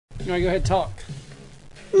You want to go ahead and talk?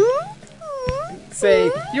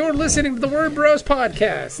 Say, you're listening to the Word Bros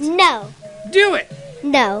podcast. No. Do it.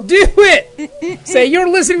 No. Do it. Say, you're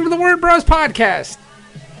listening to the Word Bros podcast.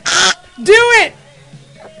 Do it.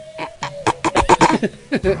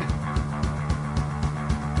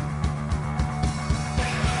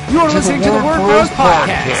 You're listening to the Word Bros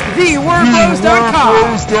podcast.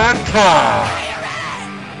 TheWordBros.com.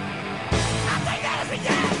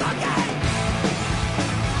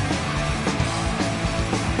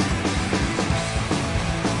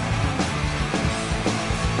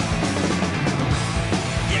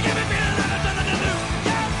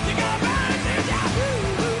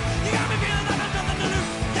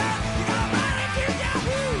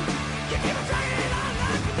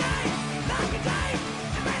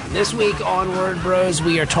 This week on Word Bros,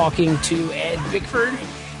 we are talking to Ed Bickford.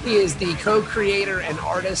 He is the co-creator and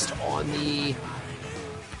artist on the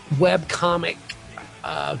webcomic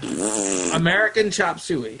American Chop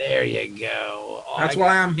Suey. There you go. That's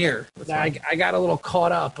why I'm here. I got a little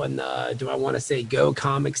caught up on do I want to say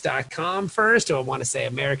GoComics.com first? Do I want to say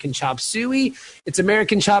American Chop Suey? It's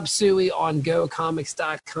American Chop Suey on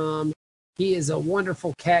GoComics.com. He is a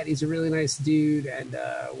wonderful cat. He's a really nice dude, and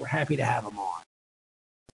we're happy to have him on.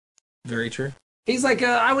 Very true. He's like,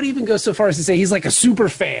 I would even go so far as to say he's like a super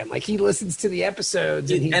fan. Like, he listens to the episodes.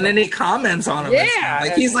 And then he comments on them. Yeah.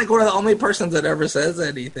 Like, he's like one of the only persons that ever says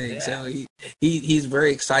anything. Yeah. So he's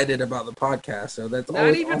very excited about the podcast. So that's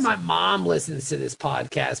Not even awesome. my mom listens to this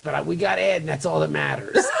podcast, but we got Ed, and that's all that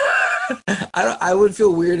matters. I would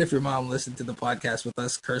feel weird if your mom listened to the podcast with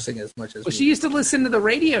us cursing as much as Well, she used to listen to the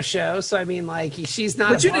radio show, so I mean, like, she's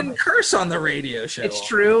not. But you didn't curse on the radio show. It's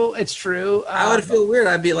true. It's true. I would feel weird.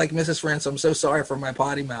 I'd be like, Mrs. Rance, I'm so sorry for my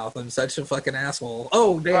potty mouth. I'm such a fucking asshole.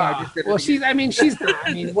 Oh, damn. I just did it well, again. she's not.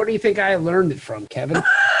 I mean, where do you think I learned it from, Kevin?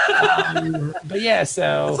 But yeah,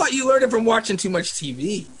 so. I thought you learned it from watching too much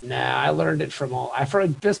TV. Nah, I learned it from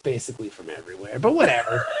just basically from everywhere, but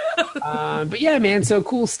whatever. But yeah, man, so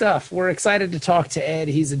cool stuff. We're excited to talk to Ed.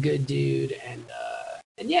 He's a good dude, and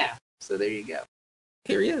yeah, so there you go.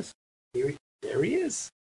 Here he is. There he is.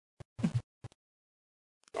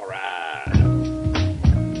 All right.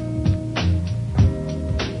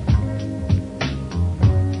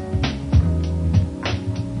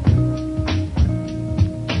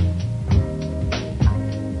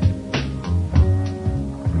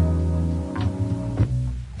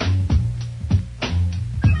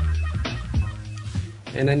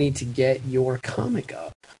 And I need to get your comic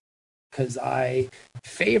up because I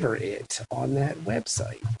favor it on that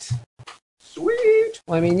website. Sweet.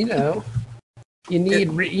 Well, I mean, you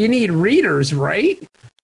need readers, right?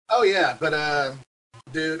 Oh yeah, but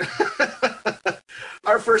dude,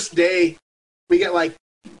 our first day we get like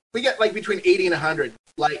between 80 and 100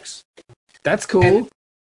 likes. That's cool. And,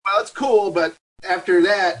 well, it's cool, but after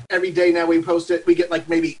that, every day now we post it, we get like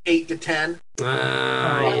maybe 8 to 10.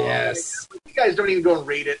 Yes. You guys don't even go and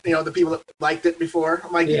read it. You know, the people that liked it before.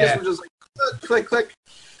 I'm like, you guys were just like, click.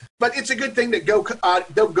 But it's a good thing that Go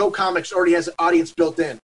Comics already has an audience built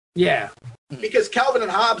in. Yeah. Because Calvin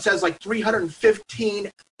and Hobbes has like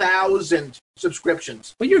 315,000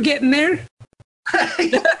 subscriptions. Well, you're getting there.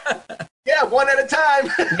 Yeah, one at a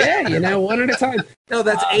time. Yeah, one at a time. No,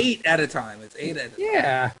 that's 8 at a time. It's 8 at a time.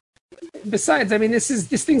 Yeah. Besides, I mean, this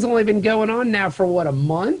thing's only been going on now for what, a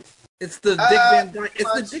month? It's the Dick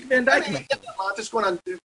Van Dyke. I mean, it's going on.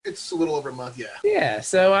 It's a little over a month, yeah. Yeah,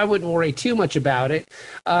 so I wouldn't worry too much about it.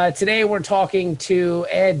 Today we're talking to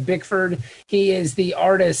Ed Bickford. He is the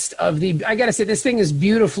artist of I gotta say, this thing is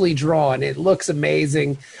beautifully drawn. It looks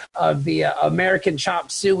amazing. Of the American Chop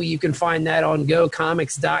Suey. You can find that on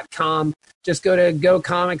GoComics.com. Just go to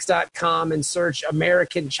GoComics.com and search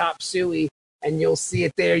American Chop Suey, and you'll see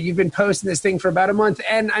it there. You've been posting this thing for about a month,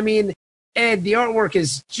 and I mean, Ed, the artwork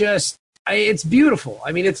is just, it's beautiful.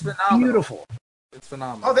 I mean, it's beautiful. It's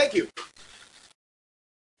phenomenal. Oh, thank you.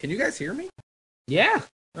 Can you guys hear me? Yeah.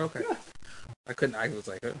 Okay. Yeah. I couldn't. I was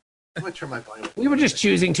like, I'm gonna turn my volume. We were just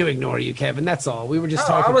choosing to ignore you, Kevin. That's all. We were just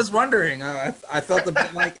talking. I was wondering. I felt a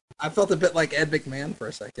bit like Ed McMahon for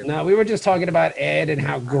a second. No, we were just talking about Ed and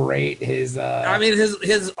how great his. I mean,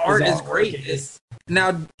 his art is great. Is.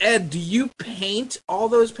 Now, Ed, do you paint all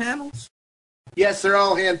those panels? Yes, they're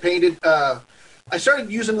all hand painted. I started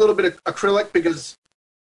using a little bit of acrylic because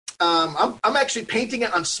I'm actually painting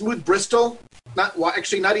it on smooth Bristol. Not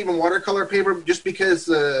even watercolor paper, just because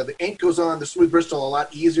the ink goes on the smooth Bristol a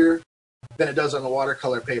lot easier than it does on the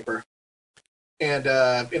watercolor paper. And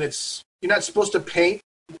it's, you're not supposed to paint.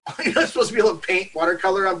 You're not supposed to be able to paint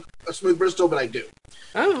watercolor on a smooth Bristol, but I do.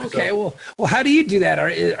 Oh, okay. So, well, how do you do that?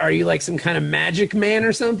 Are you like some kind of magic man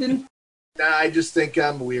or something? Nah, I just think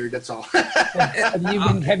I'm weird. That's all.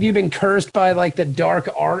 Have you been cursed by like the dark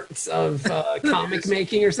arts of comic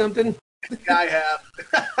making or something? I have.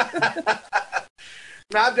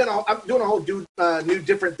 Now I'm doing a whole new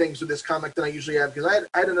different things with this comic than I usually have because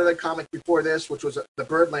I had another comic before this, which was the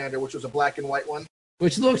Birdlander, which was a black and white one.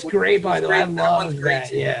 Which looks great, by the way. I love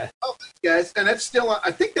that. Yeah. Oh, thanks, guys. And that's still. I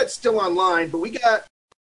think that's still online. But we got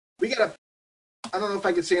a. I don't know if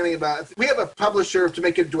I can say anything about it. We have a publisher to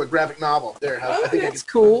make it into a graphic novel. There, I think that's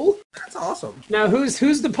cool. That's awesome. Now, who's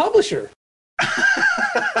the publisher?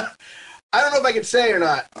 I don't know if I can say or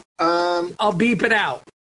not. I'll beep it out.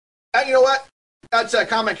 You know what? That's a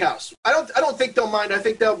Comic House. I don't think they'll mind. I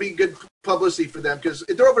think that'll be good publicity for them because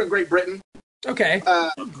they're over in Great Britain. Okay.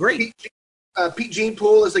 Great. Pete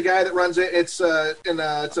Jeanpool is the guy that runs it. It's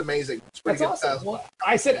amazing. It's pretty That's good. awesome. Well,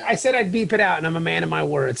 I said I'd beep it out, and I'm a man of my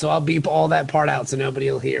word, so I'll beep all that part out so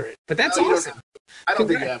nobody will hear it. But that's awesome. I don't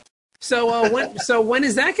think you have. So when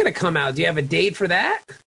is that going to come out? Do you have a date for that?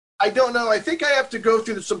 I don't know. I think I have to go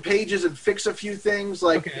through some pages and fix a few things,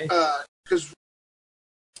 like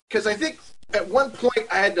because I think at one point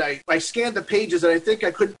I scanned the pages and I think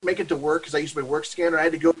I couldn't make it to work because I used my work scanner. I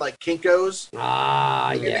had to go like Kinko's.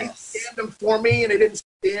 Yes. They scanned them for me and they didn't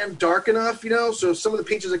scan dark enough, So some of the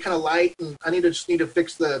pages are kind of light, and I just need to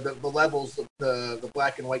fix the levels, the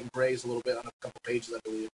black and white and grays a little bit on a couple pages, I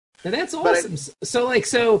believe. Now that's awesome.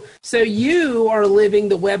 So you are living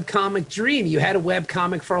the webcomic dream. You had a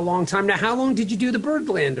webcomic for a long time. Now, how long did you do the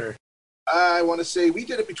Birdlander? I want to say we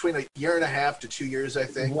did it between a year and a half to 2 years, I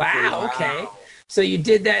think. Wow. Okay. So you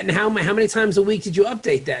did that, and how many times a week did you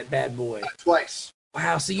update that bad boy? Twice.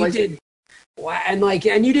 Wow. So you did. Wow.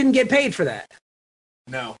 And you didn't get paid for that.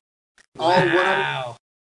 No. Wow.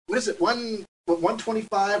 What is it?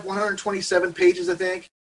 125, 127 pages, I think.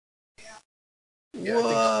 Yeah,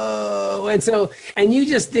 whoa! I think so. And you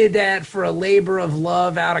just did that for a labor of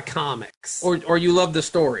love out of comics, or you love the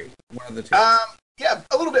story. One of the two. Yeah,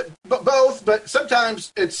 a little bit, but both. But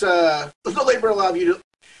sometimes it's the labor of love.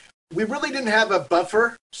 We really didn't have a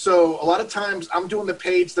buffer, so a lot of times I'm doing the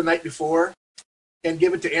page the night before and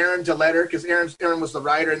give it to Aaron to letter because Aaron was the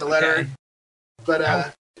writer in the letter. Okay.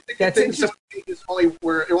 But that's some pages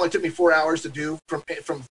it only took me 4 hours to do from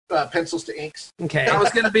pencils to inks. Okay, that was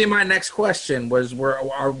going to be my next question.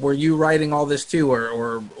 Were you writing all this too,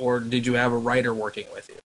 or did you have a writer working with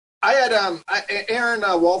you? I had Aaron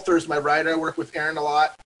Walther is my writer. I work with Aaron a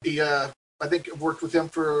lot. He I think I've worked with him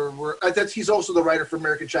he's also the writer for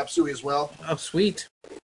American Chop Suey as well. Oh, sweet.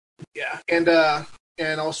 Yeah, and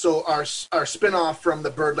also our spinoff from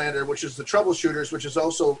the Birdlander, which is the Troubleshooters, which is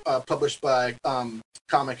also published by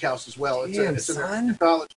Comic House as well. It's an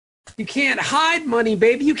anthology. You can't hide money,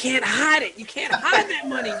 baby. You can't hide it. You can't hide that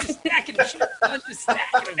money. Just stack it. Just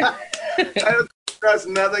stack it. That's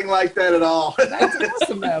nothing like that at all. That's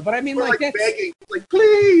awesome, though. But I mean, like that's begging, like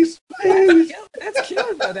please. That's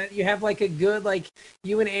killer, though. That you have like a good, like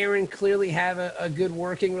you and Aaron clearly have a good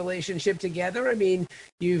working relationship together. I mean,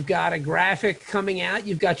 you've got a graphic coming out.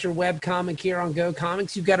 You've got your web comic here on Go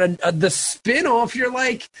Comics. You've got the spinoff. You're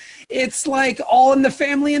like, it's like All in the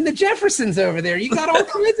Family and the Jeffersons over there. You got all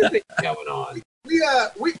kinds of things going on. We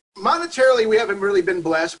monetarily we haven't really been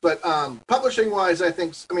blessed, but publishing wise, I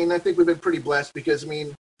think we've been pretty blessed because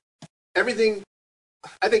everything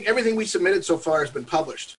we submitted so far has been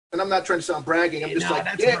published, and I'm not trying to sound bragging. I'm just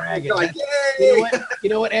bragging. Like, yay! You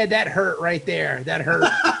know what, Ed? That hurt right there. That hurt.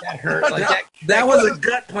 That hurt. Like that was a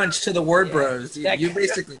gut punch to the word bros. You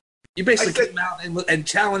basically came out and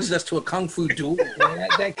challenged us to a kung fu duel. Yeah,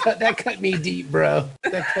 that cut me deep, bro.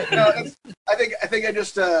 That cut me deep. I think I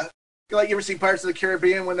just. Like you ever see Pirates of the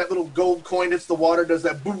Caribbean when that little gold coin hits the water, does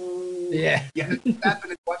that boom? Yeah.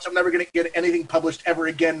 Watch. I'm never going to get anything published ever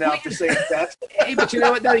again now after saying that. Hey, but you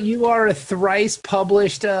know what, though? You are a thrice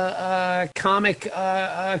published comic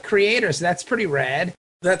creator, so that's pretty rad.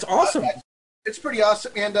 That's awesome. It's pretty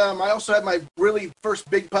awesome. And I also had my really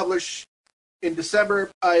first big publish in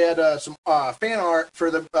December. I had some fan art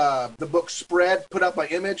for the book Spread put out by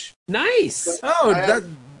Image. Nice.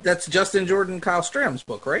 That's Justin Jordan Kyle Stram's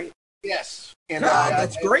book, right? Yes, and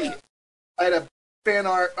that's great. I had a fan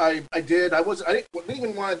art. I did. I wasn't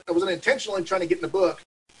intentionally trying to get in the book,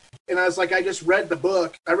 and I was like, I just read the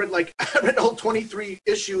book. I read the whole 23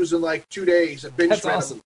 issues in like 2 days. I binge That's read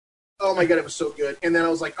awesome. them. Oh my god, it was so good. And then I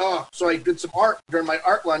was like, so I did some art during my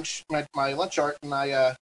art lunch, my lunch art, and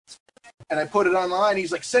I put it online.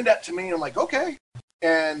 He's like, send that to me. And I'm like, okay,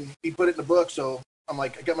 and he put it in the book. So I'm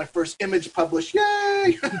like, I got my first Image published.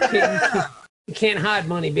 Yay! You can't hide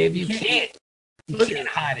money, baby. You can't. You can't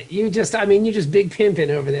hide it. You just big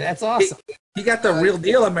pimping over there. That's awesome. He got the real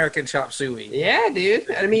deal American chop suey. Yeah,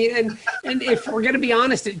 dude. I mean, and if we're going to be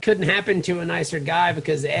honest, it couldn't happen to a nicer guy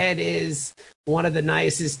because Ed is one of the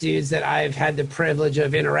nicest dudes that I've had the privilege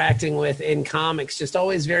of interacting with in comics. Just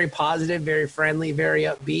always very positive, very friendly, very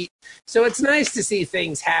upbeat. So it's nice to see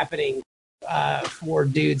things happening for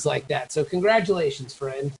dudes like that. So congratulations,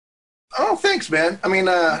 friend. Oh, thanks, man. I mean,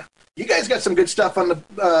 you guys got some good stuff on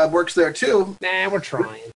the works there, too. Nah, we're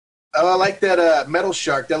trying. Oh, I like that metal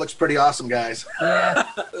shark. That looks pretty awesome, guys. Yeah.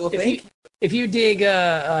 Well, if you dig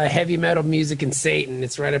heavy metal music and Satan,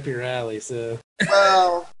 it's right up your alley. So.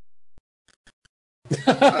 Well.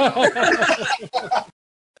 But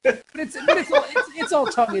it's all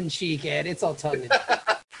tongue in cheek, Ed. It's all tongue in cheek.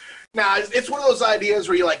 Nah, it's one of those ideas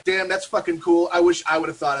where you're like, damn, that's fucking cool. I wish I would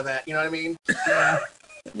have thought of that. You know what I mean? Yeah.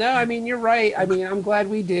 No, I mean, you're right. I mean, I'm glad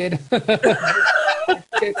we did.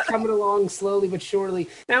 It's coming along slowly but surely.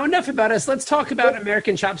 Now, enough about us. Let's talk about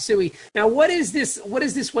American Chop Suey. Now, what is this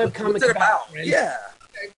webcomic about? Yeah.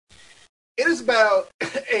 It is about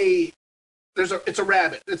it's a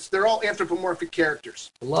rabbit. They're all anthropomorphic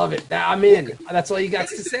characters. Love it. I'm in. That's all you got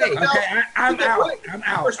to say. Okay, I'm out. I'm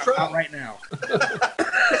out. I'm out right now.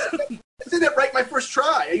 I did that right my first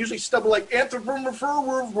try. I usually stumble like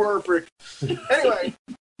anthropomorphic. Anyway,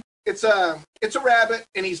 it's a rabbit,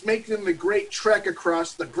 and he's making the great trek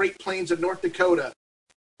across the Great Plains of North Dakota,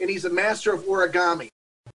 and he's a master of origami.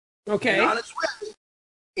 Okay. And on his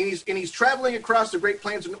way, and he's traveling across the Great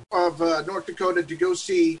Plains of North Dakota to go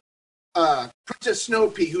see Princess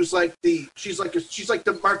Snowpea, who's like she's like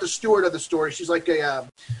the Martha Stewart of the story. She's like a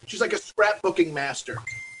scrapbooking master,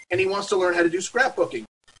 and he wants to learn how to do scrapbooking.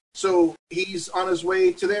 So he's on his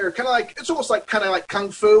way to there, it's almost like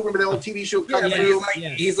Kung Fu. Remember the old TV show Kung Fu?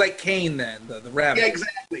 He's like Kane then, the rabbit. Yeah,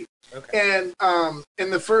 exactly. Okay. And in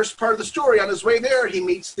the first part of the story, on his way there, he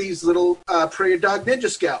meets these little prairie dog ninja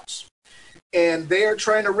scouts. And they are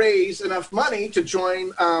trying to raise enough money to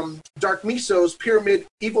join Dark Miso's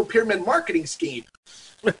evil pyramid marketing scheme.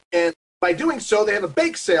 And by doing so, they have a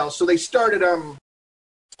bake sale. So they started,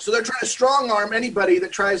 so they're trying to strong arm anybody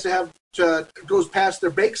that tries to goes past their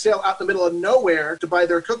bake sale out in the middle of nowhere to buy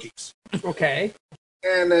their cookies. Okay.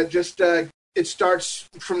 And it starts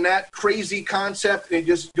from that crazy concept, and it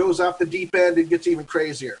just goes off the deep end and gets even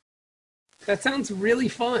crazier. That sounds really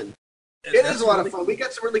fun. It is a lot of fun. We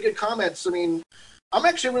got some really good comments. I mean, I'm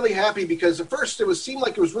actually really happy because at first seemed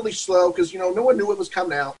like it was really slow because, no one knew it was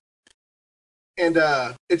coming out. And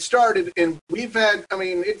it started, and we've had,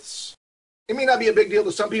 it may not be a big deal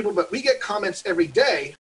to some people, but we get comments every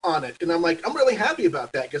day on it. And I'm really happy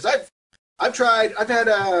about that because I've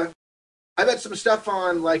had some stuff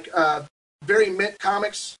on like Very Mint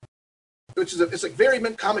Comics, which is it's like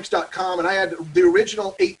verymintcomics.com, and I had the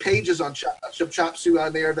original 8 pages on Chop Suey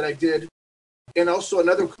on there that I did, and also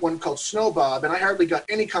another one called Snowbob, and I hardly got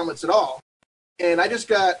any comments at all. And I just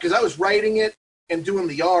got, because I was writing it and doing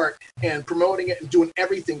the art and promoting it and doing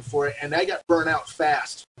everything for it, and I got burnt out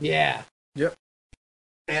fast. Yeah. Yep.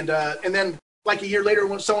 And then like a year later,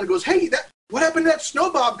 when someone goes, "Hey, what happened to that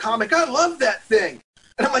Snowbob comic? I love that thing."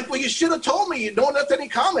 And I'm like, "Well, you should have told me. You don't have any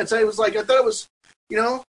comments." I was like, I thought it was,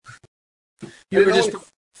 You were just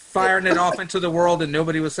firing it off into the world and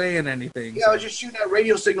nobody was saying anything. Yeah, I was just shooting that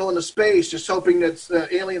radio signal into space, just hoping that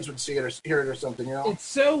aliens would see it or hear it or something, It's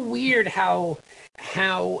so weird how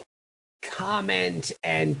comment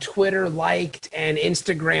and Twitter liked and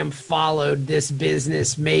Instagram followed this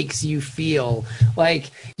business makes you feel.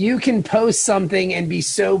 Like you can post something and be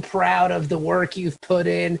so proud of the work you've put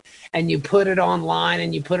in, and you put it online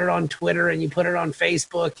and you put it on Twitter and you put it on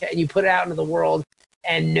Facebook and you put it out into the world,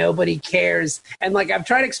 and nobody cares. And like I've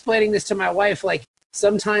tried explaining this to my wife, like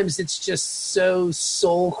sometimes it's just so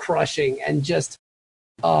soul crushing and just,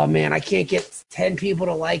 oh man, I can't get 10 people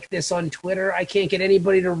to like this on Twitter. I can't get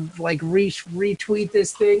anybody to like retweet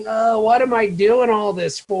this thing. Oh, what am I doing all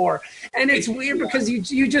this for? And it's weird because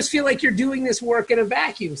you just feel like you're doing this work in a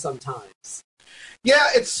vacuum sometimes. Yeah,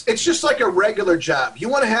 it's just like a regular job. You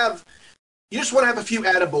just want to have a few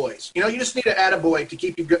attaboys. You just need an attaboy to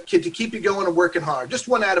keep you going and working hard. Just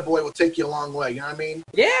one attaboy will take you a long way. You know what I mean?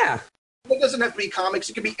 Yeah. It doesn't have to be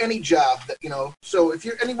comics. It could be any job that, So if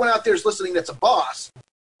anyone out there is listening that's a boss,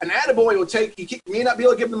 an attaboy will you may not be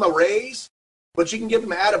able to give them a raise, but you can give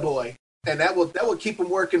them an attaboy, and that will keep them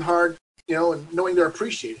working hard, and knowing they're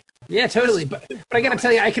appreciated. Yeah, totally. But I got to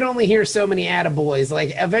tell you, I can only hear so many attaboys.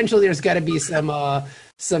 Like eventually there's got to be some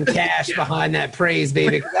cash behind that praise,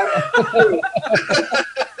 baby.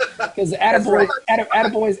 Because attaboys,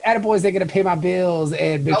 they're going to pay my bills.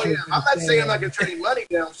 And oh, yeah. I'm not saying I'm not going to turn any money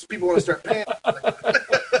down so people want to start paying.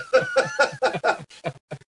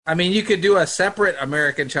 I mean, you could do a separate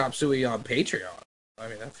American Chop Suey on Patreon. I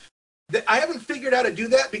mean, I haven't figured out how to do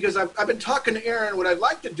that because I've been talking to Aaron. What I'd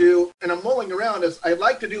like to do, and I'm mulling around, is I'd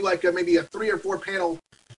like to do like maybe a 3 or 4 panel,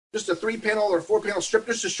 just a 3-panel or 4-panel strip,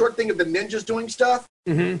 just a short thing of the ninjas doing stuff.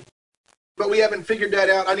 Mm-hmm. But we haven't figured that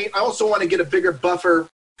out. I also want to get a bigger buffer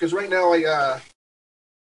because right now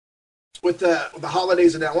with the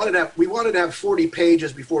holidays and that, we wanted to have 40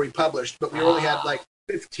 pages before we published, but we only had like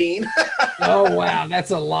 15. Oh wow, that's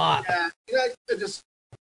a lot. Yeah,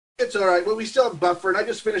 it's all right. Well, we still have buffer, and I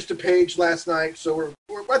just finished a page last night, so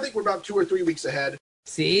I think we're about 2 or 3 weeks ahead.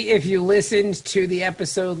 See, if you listened to the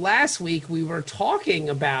episode last week, we were talking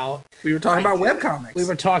about webcomics. We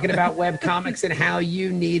were talking about webcomics and how you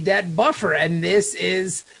need that buffer, and this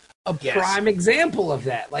is a prime example of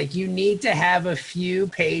that. Like, you need to have a few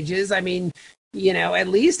pages. I mean, at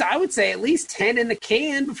least I would say at least 10 in the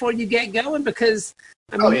can before you get going, because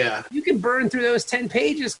you can burn through those 10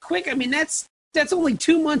 pages quick. I mean, that's only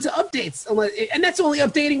 2 months of updates, and that's only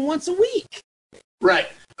updating once a week. Right.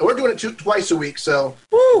 We're doing it twice a week, so.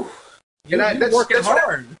 Woo! You're working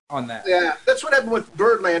hard on that. Yeah, that's what happened with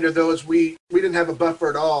Birdlander, though, is we didn't have a buffer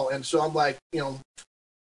at all, and so I'm like,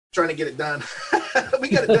 trying to get it done. We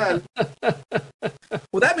got it done.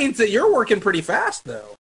 Well, that means that you're working pretty fast,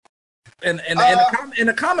 though. In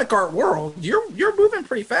a comic art world, you're moving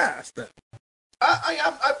pretty fast.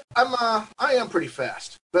 I am pretty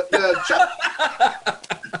fast, but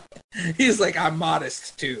he's like, I'm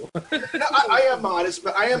modest too. No, I am modest,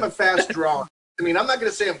 but I am a fast drawer. I mean, I'm not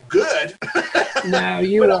going to say I'm good. No,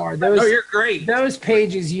 you are. You're great. Those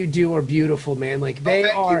pages you do are beautiful, man. Like, they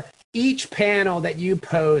are. Each panel that you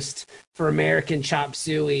post for American Chop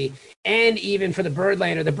Suey, and even for the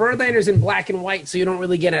Birdlander's in black and white, so you don't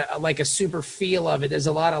really get a super feel of it. There's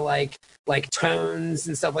a lot of like tones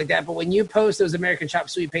and stuff like that. But when you post those American Chop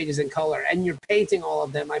Suey pages in color and you're painting all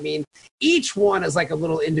of them, I mean, each one is like a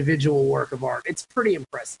little individual work of art. It's pretty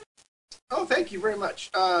impressive. Oh, thank you very much.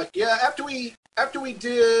 After we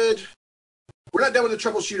did, we're not done with the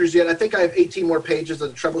troubleshooters yet. I think I have 18 more pages of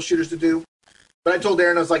the troubleshooters to do. But I told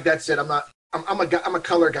Aaron, I was like, that's it. I'm a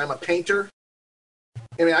color guy. I'm a painter.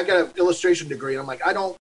 I mean, I got an illustration degree. And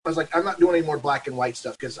I'm not doing any more black and white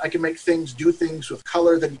stuff because I can do things with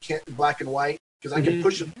color that you can't in black and white, because I can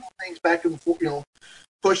push and pull things back and forth,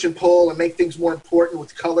 push and pull and make things more important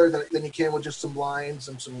with color than you can with just some lines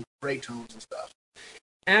and some gray tones and stuff.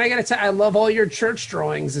 And I got to tell you, I love all your church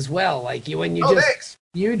drawings as well. Like, thanks.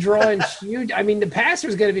 You draw and I mean, the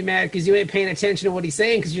pastor's going to be mad because you ain't paying attention to what he's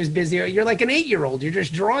saying because you're just busy. You're like an 8-year-old. You're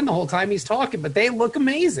just drawing the whole time he's talking, but they look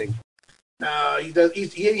amazing. No, he does.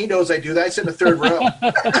 He knows I do that. I sit in the third row.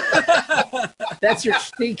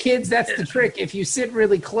 Kids, that's the trick. If you sit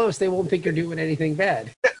really close, they won't think you're doing anything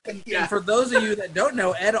bad. Yeah. And for those of you that don't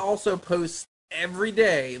know, Ed also posts every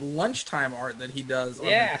day lunchtime art that he does on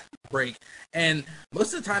the break, and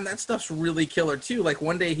most of the time that stuff's really killer too. Like,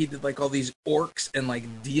 one day he did like all these orcs and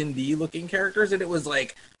like D&D looking characters, and it was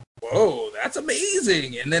like, whoa, that's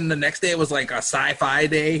amazing. And then the next day it was like a sci-fi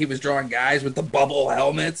day. He was drawing guys with the bubble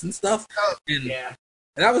helmets and stuff. And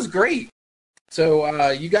that was great.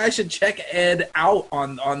 So you guys should check Ed out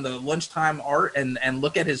on the lunchtime art and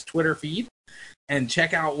look at his Twitter feed and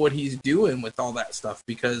check out what he's doing with all that stuff,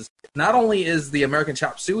 because not only is the American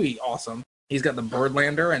Chop Suey awesome, he's got the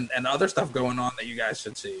Birdlander and other stuff going on that you guys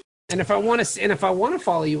should see. And if I want to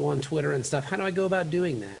follow you on Twitter and stuff, how do I go about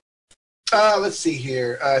doing that? Let's see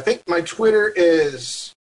here. I think my Twitter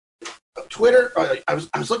is Twitter. I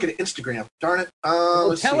was looking at Instagram. Darn it.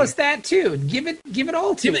 Well, tell us that too. Give it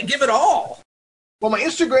all to us. Give it all. Well, my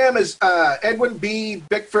Instagram is Edwin B.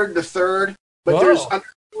 Bickford III, but there's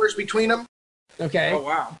underscores between them. Okay. Oh,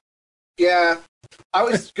 wow. Yeah.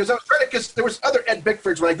 Because there was other Ed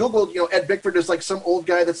Bickfords. When I Googled, Ed Bickford is like some old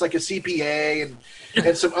guy that's like a CPA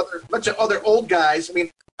and some bunch of other old guys. I mean,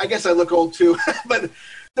 I guess I look old too, but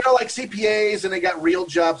they're all like CPAs and they got real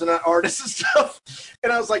jobs and not artists and stuff.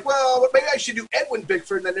 And I was like, well, maybe I should do Edwin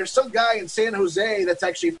Bickford. And then there's some guy in San Jose that's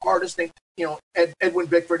actually an artist named, Edwin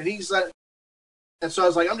Bickford. And he's and so I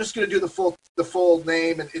was like, I'm just going to do the full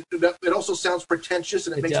name. And it also sounds pretentious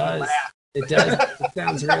and it makes me laugh. It does. It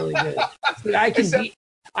sounds really good.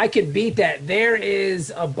 I can beat that. There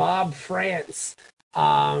is a Bob France,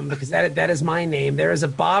 because that is my name. There is a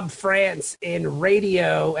Bob France in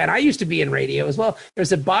radio, and I used to be in radio as well.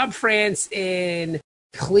 There's a Bob France in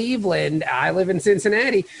Cleveland. I live in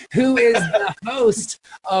Cincinnati, who is the host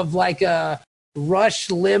of like a Rush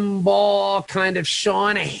Limbaugh kind of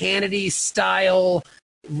Sean Hannity style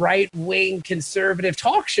right-wing conservative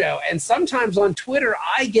talk show. And sometimes on Twitter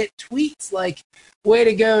I get tweets like, way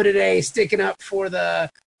to go today, sticking up for the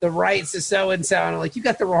the rights to so and so. And I'm like, you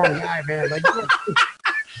got the wrong guy, man.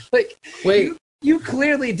 Like wait. You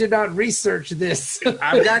clearly did not research this.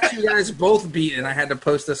 I've got you guys both beat, and I had to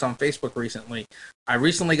post this on Facebook recently. I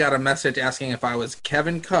recently got a message asking if I was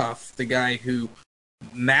Kevin Cuff, the guy who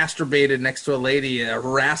masturbated next to a lady,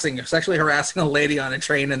 sexually harassing a lady on a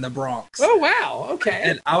train in the Bronx. Oh, wow. Okay.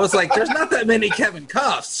 And I was like, there's not that many Kevin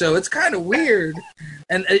Cuffs, so it's kind of weird.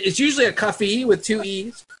 And it's usually a Cuffy with 2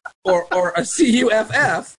 E's or a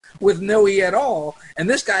Cuff with no E at all. And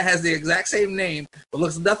this guy has the exact same name, but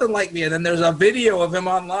looks nothing like me. And then there's a video of him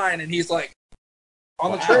online, and he's like,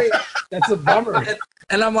 on the train. That's a bummer.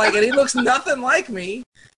 And I'm like, and he looks nothing like me.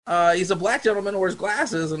 He's a black gentleman, wears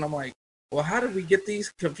glasses, and I'm like, well, how did we get these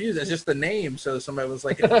confused? It's just the name. So somebody was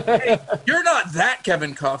like, hey, you're not that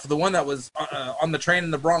Kevin Cuff, the one that was on the train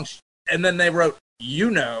in the Bronx. And then they wrote,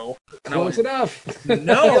 And Close enough.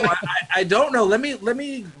 No, I don't know. Let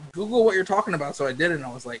me Google what you're talking about. So I did it, and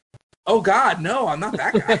I was like, oh, God, no, I'm not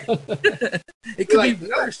that guy. It could be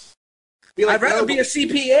worse. I'd rather be a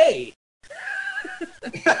CPA.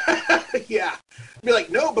 Yeah. Be like,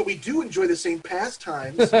 no, but we do enjoy the same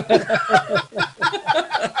pastimes.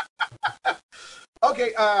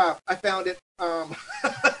 Okay, I found it. I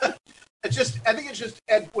think it's just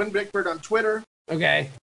Ed Bickford on Twitter. Okay.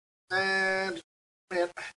 And man,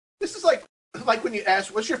 this is like when you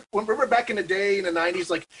ask, remember back in the day in the 90s,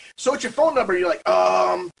 like, so what's your phone number? You're like,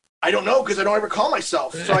 I don't know, because I don't ever call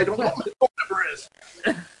myself, so I don't know what my phone number is.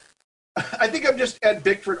 I think I'm just Ed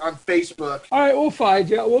Bickford on Facebook. All right, we'll find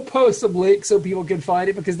you. We'll post some links so people can find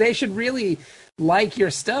it, because they should really like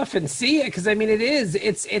your stuff and see it, because I mean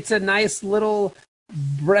it's a nice little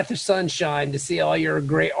breath of sunshine to see all your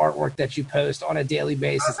great artwork that you post on a daily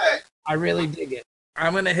basis. Okay. I really dig it.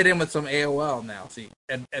 I'm gonna hit him with some AOL now. See,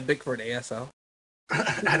 Ed Bickford ASL.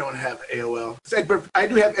 I don't have AOL. I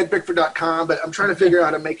do have edbickford.com, but I'm trying to figure out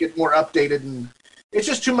how to make it more updated, and it's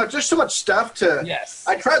just too much. There's so much stuff to. Yes.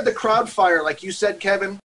 I tried the Crowdfire, like you said,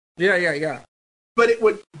 Kevin. Yeah. But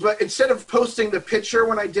instead of posting the picture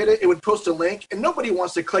when I did it, it would post a link, and nobody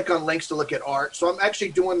wants to click on links to look at art. So I'm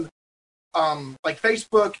actually doing like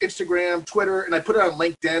Facebook, Instagram, Twitter, and I put it on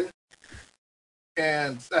LinkedIn.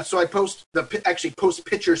 And so I post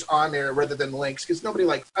pictures on there rather than links, because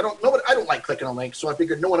I don't like clicking on links. So I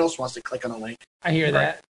figured no one else wants to click on a link. I hear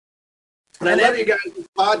that. And I love you guys'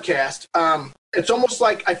 podcast. It's almost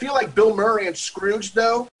like I feel like Bill Murray and Scrooge,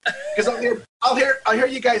 though, because I'll hear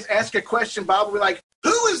you guys ask a question. Bob will be like,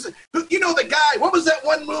 who the guy? What was that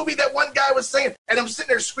one movie that one guy was saying? And I'm sitting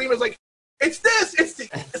there screaming like, it's this. It's the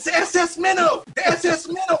SS Minnow. The SS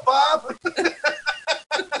Minnow, Bob.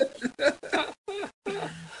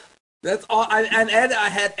 That's all.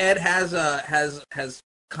 Ed has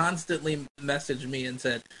constantly messaged me and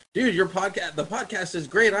said, dude, the podcast is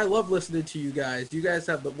great. I love listening to you guys. You guys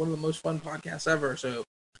have one of the most fun podcasts ever. So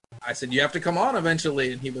I said, you have to come on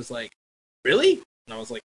eventually. And he was like, really? And I was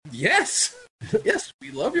like, yes, we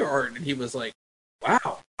love your art. And he was like,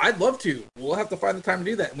 wow, I'd love to. We'll have to find the time to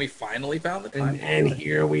do that. And we finally found the time. And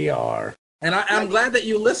here we are. And I'm glad that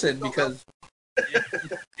you listened, because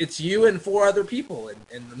it's you and 4 other people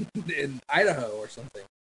in Idaho or something.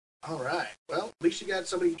 All right. Well, at least you got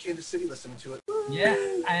somebody in Kansas City listening to it. Yeah.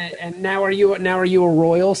 And now are you a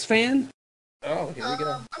Royals fan? Oh, here we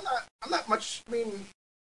go. I'm not much. I mean,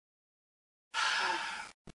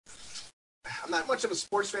 I'm not much of a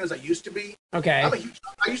sports fan as I used to be. Okay. I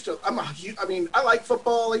mean, I like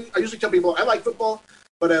football. I usually tell people I like football,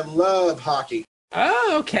 but I love hockey.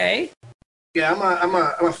 Oh, okay. Yeah, I'm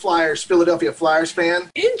a Philadelphia Flyers fan.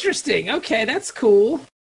 Interesting. Okay, that's cool.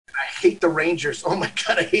 I hate the Rangers. Oh my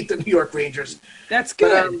God, I hate the New York Rangers. That's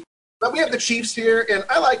good. But we have the Chiefs here, and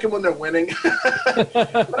I like them when they're winning. But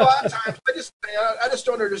a lot of times, I just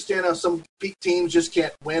don't understand how some teams just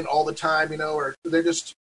can't win all the time, or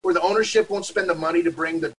or the ownership won't spend the money to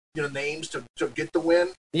bring the names to get the win.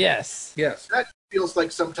 Yes. That feels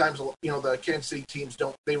like sometimes the Kansas City teams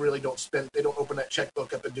don't open that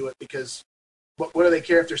checkbook up and do it, because what do they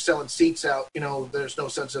care if they're selling seats out? There's no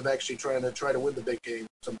sense of actually trying to win the big game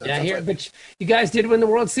sometimes. Yeah, but you guys did win the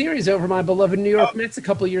World Series over my beloved New York Mets a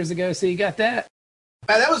couple years ago, so you got that.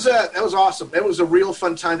 That was awesome. It was a real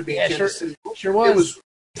fun time to be in Kansas City. Sure was.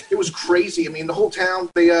 It was crazy. I mean, the whole town.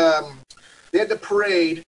 They had the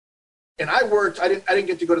parade, and I worked. I didn't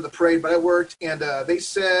get to go to the parade, but I worked, and they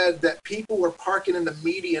said that people were parking in the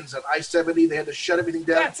medians at I-70. They had to shut everything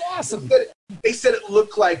down. That's awesome. They said it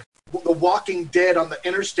looked like The Walking Dead on the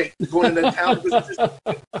interstate going into town. It was just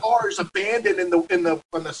cars abandoned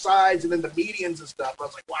on the sides and in the medians and stuff. I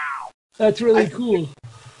was like, wow, that's really cool.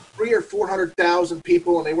 300,000 or 400,000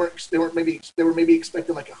 people, and they were maybe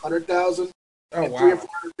expecting like 100,000. Oh, and wow. 300,000 or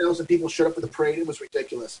 400,000 people showed up for the parade. It was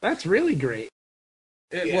ridiculous. That's really great.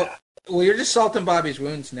 Well, you're just salting Bobby's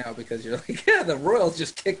wounds now because you're like, yeah, the Royals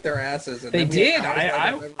just kicked their asses. And They did.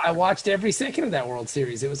 I watched every second of that World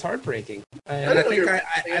Series. It was heartbreaking.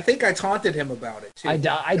 I think I taunted him about it too. I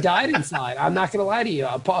died inside. I'm not going to lie to you.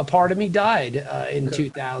 A part of me died in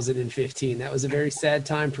 2015. That was a very sad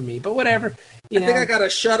time for me. But whatever. I think I got a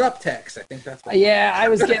shut up text. I think that's what I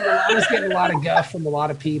was getting a lot of guff from a lot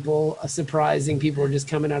of people. Surprising people were just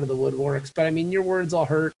coming out of the woodworks. But I mean, your words all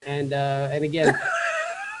hurt. And again.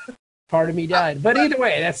 Part of me died, but either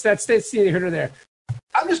way, that's neither here nor there.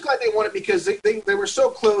 I'm just glad they won it because they were so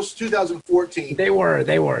close. 2014. They were. And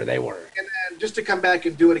then just to come back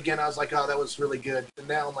and do it again, I was like, oh, that was really good. And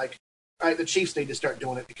now I'm like, all right, the Chiefs need to start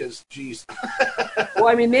doing it because, geez. Well,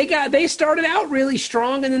 I mean, they started out really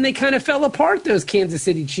strong, and then they kind of fell apart. Those Kansas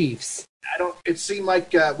City Chiefs. It seemed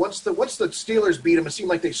like once the Steelers beat them, it seemed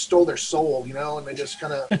like they stole their soul, and they just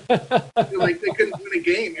kind of like they couldn't win a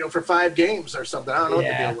game, for 5 games or something. I don't know what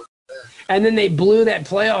the deal was. And then they blew that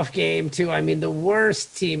playoff game too. I mean, the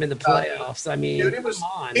worst team in the playoffs. I mean, dude, it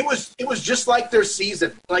was just like their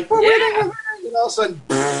season. Like we're winning, and all of a sudden.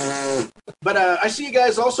 But I see you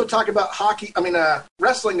guys also talk about hockey. I mean,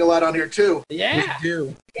 wrestling a lot on here too. Yeah, we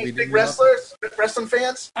do. We big wrestling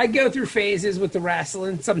fans. I go through phases with the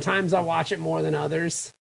wrestling. Sometimes I watch it more than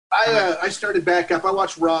others. I started back up. I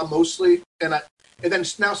watch Raw mostly, and then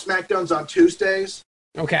now SmackDown's on Tuesdays.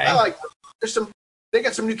 Okay, I like. They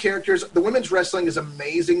got some new characters. The women's wrestling is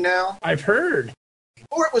amazing now. I've heard.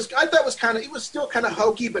 Or I thought it was still kind of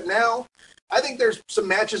hokey, but now I think there's some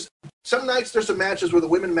matches. Some nights there's some matches where the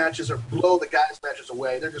women matches are blow the guys matches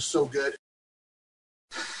away. They're just so good.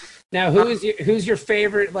 Now, who's your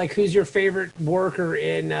favorite? Like, who's your favorite worker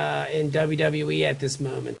in WWE at this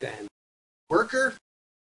moment? Then worker,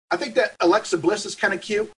 I think that Alexa Bliss is kind of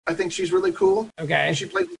cute. I think she's really cool. Okay, and she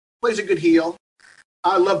plays a good heel.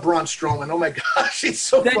 I love Braun Strowman. Oh my gosh, he's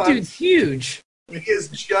so fun. That dude's huge. He is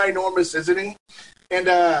ginormous, isn't he?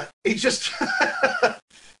 And he's just I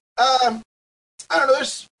don't know.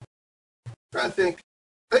 I'm trying to think.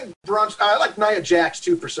 I think I like Nia Jax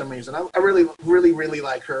too for some reason. I really, really, really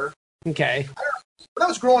like her. Okay. When I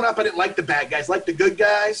was growing up, I didn't like the bad guys. I liked the good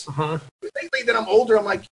guys. Uh-huh. Lately that I'm older, I'm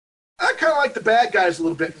like, I kind of like the bad guys a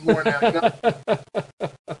little bit more now.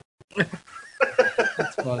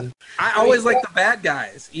 That's funny. I always like the bad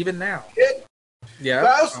guys, even now. Yeah.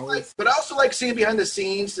 But I also like seeing behind the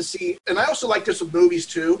scenes to see, and I also like this with movies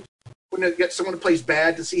too. When they get someone who plays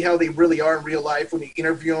bad, to see how they really are in real life. When you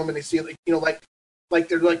interview them and they see, like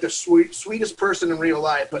they're like the sweetest person in real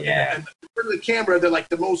life, but in front of the camera, they're like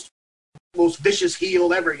the most vicious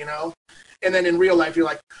heel ever, And then in real life, you're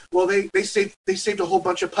like, well, they saved a whole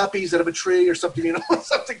bunch of puppies out of a tree or something,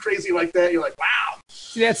 something crazy like that. You're like, wow.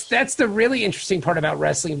 That's the really interesting part about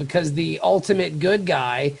wrestling, because the ultimate good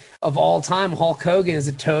guy of all time, Hulk Hogan, is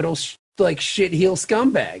a total shit heel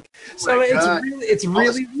scumbag. So it's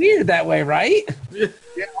really weird that way, right? Yeah,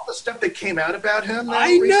 all the stuff that came out about him.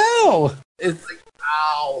 I know. It's like,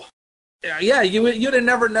 wow. Yeah, you'd have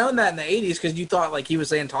never known that in the 80s because you thought like he was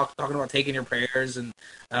saying talking about taking your prayers and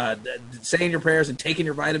saying your prayers and taking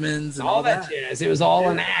your vitamins and all that jazz. It was all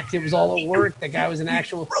an act. It was all a work. The guy was an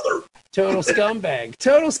actual total scumbag.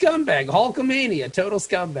 Total scumbag. Hulkamania. Total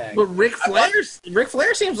scumbag. But Ric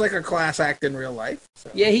Flair seems like a class act in real life.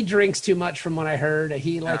 So. Yeah, he drinks too much from what I heard.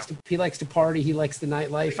 He likes to party. He likes the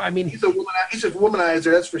nightlife. I mean, he's a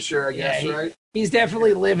womanizer. That's for sure. I guess, right? He's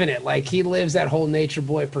definitely living it. Like, he lives that whole nature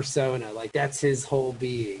boy persona. Like, that's his whole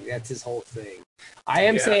being. That's his whole thing. I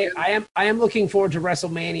am looking forward to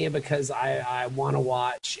WrestleMania because I want to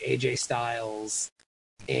watch AJ Styles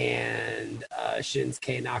and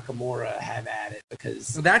Shinsuke Nakamura have at it,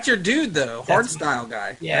 because that's your dude though, hard style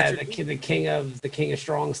guy. Yeah, the king of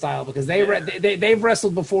strong style, because they've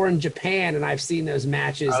wrestled before in Japan, and I've seen those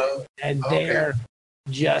matches, and they're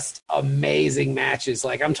just amazing matches.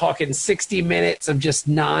 Like, I'm talking 60 minutes of just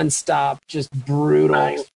nonstop, just brutal.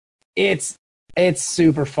 Nice. It's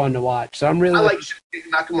super fun to watch. So I like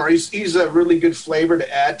Nakamura. He's a really good flavor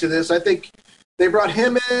to add to this. I think they brought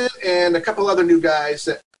him in and a couple other new guys.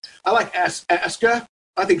 I like Asuka.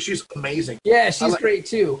 I think she's amazing. Yeah, she's great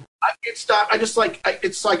too. I can't stop.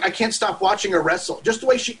 I can't stop watching her wrestle. Just the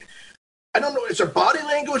way I don't know, it's her body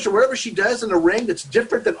language or whatever she does in the ring that's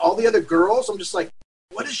different than all the other girls. I'm just like,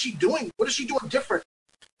 what is she doing? What is she doing different?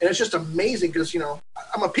 And it's just amazing because,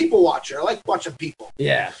 I'm a people watcher. I like watching people.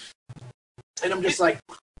 Yeah. And I'm just like,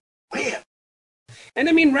 man. And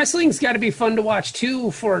I mean, wrestling's got to be fun to watch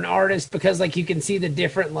too for an artist, because like you can see the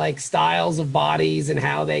different like styles of bodies and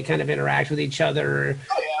how they kind of interact with each other.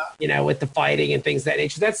 Oh, yeah. You know, with the fighting and things of that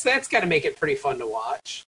nature. That's got to make it pretty fun to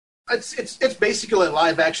watch. It's basically a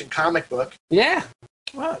live action comic book. Yeah.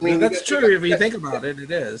 Well, I mean, that's true. If you think about it,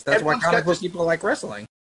 it is. That's why comic book people like wrestling.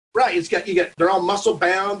 Right. They're all muscle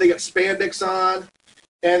bound. They got spandex on,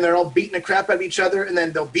 and they're all beating the crap out of each other. And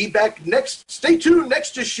then they'll be back next. Stay tuned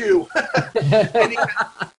next issue. and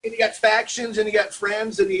you got factions, and you got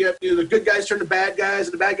friends, and you got the good guys turn to bad guys,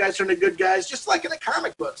 and the bad guys turn to good guys, just like in a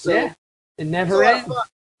comic book. So yeah, it never ends.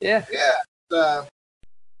 Yeah. I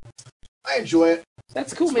enjoy it.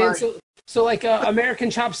 That's cool, man. So like American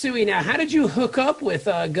Chop Suey. Now, how did you hook up with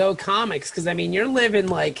Go Comics? Because I mean, you're living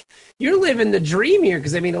the dream here.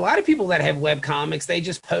 Because I mean, a lot of people that have web comics, they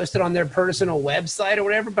just post it on their personal website or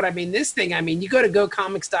whatever. But I mean, this thing, I mean, you go to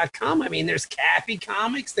GoComics.com. I mean, there's Kathy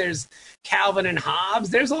Comics, there's Calvin and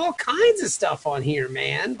Hobbes, there's all kinds of stuff on here,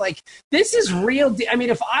 man. Like this is real. I mean,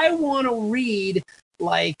 if I want to read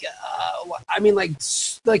like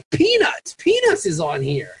Peanuts is on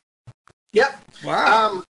here. Yep.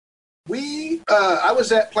 Wow. I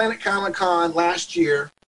was at Planet Comic Con last year,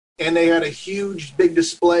 and they had a huge, big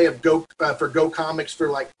display of Go Comics for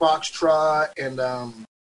like Foxtrot, and I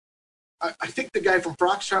think the guy from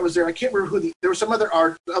Foxtrot was there. I can't remember there were some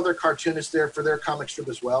other cartoonists there for their comic strip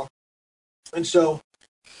as well. And so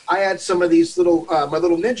I had some of these little I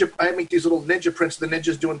make these little ninja prints of the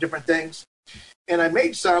ninjas doing different things, and I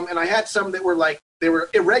made some, and I had some that were like they were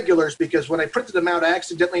irregulars because when I printed them out, I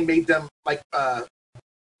accidentally made them like 4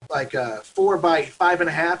 by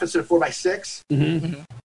 5.5 instead of 4 by 6. Mm-hmm.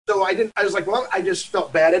 So I was like, well, I just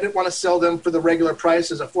felt bad. I didn't want to sell them for the regular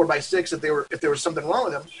price as a 4 by 6 if there was something wrong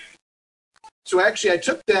with them. So actually, I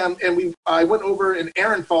took them and I went over, and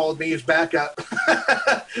Aaron followed me as backup.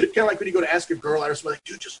 Kind of like when you go to ask a girl, I was like,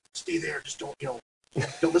 dude, just stay there, just don't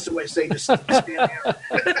listen to what I say, just stand there.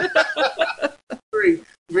 Very,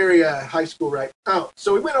 very high school, right? Oh,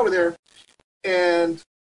 so we went over there, and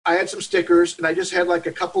I had some stickers, and I just had like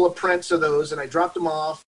a couple of prints of those, and I dropped them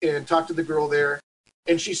off and talked to the girl there,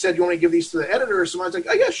 and she said, "You want to give these to the editor?" So I was like,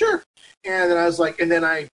 "Oh yeah, sure." And then I was like, and then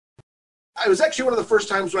I was actually one of the first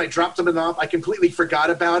times when I dropped them off, I completely forgot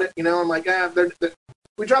about it. I'm like,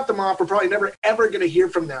 we dropped them off. We're probably never ever going to hear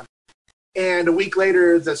from them. And a week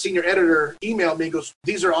later, the senior editor emailed me and goes,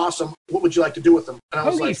 "These are awesome. What would you like to do with them?" And I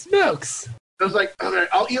was Holy smokes! I was like, all right,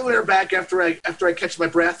 I'll email her back after I catch my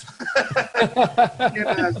breath.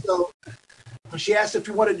 And, so she asked if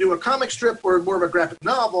you want to do a comic strip or more of a graphic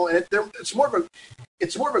novel, and it's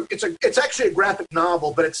actually a graphic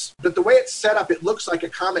novel, but the way it's set up, it looks like a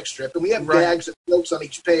comic strip, and we have gags and jokes on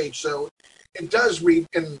each page, so it does read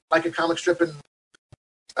in like a comic strip. And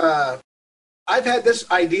I've had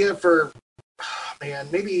this idea for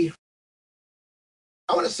maybe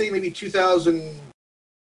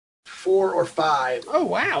 2004 or 5. Oh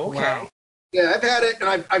wow! Okay. Wow. Yeah, I've had it,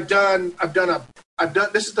 and I've done.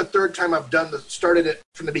 This is the third time I've started it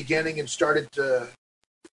from the beginning and started to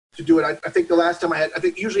do it. I think the last time I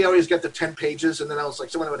usually I always get the 10 pages, and then I was like,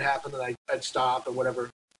 something would happen, and I'd stop or whatever.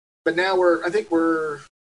 But now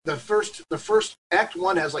the first act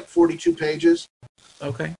 1 has like 42 pages.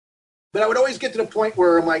 Okay. But I would always get to the point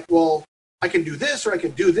where I'm like, well, I can do this, or I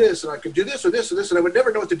can do this, or I can do this, or this, or this, and I would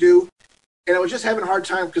never know what to do. And I was just having a hard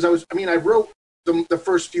time because I wrote the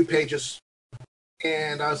first few pages,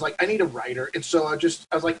 and I was like, I need a writer. And so I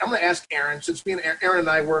was like, I'm going to ask Aaron, since me and Aaron and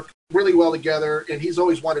I work really well together, and he's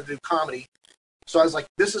always wanted to do comedy. So I was like,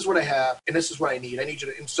 this is what I have, and this is what I need. I need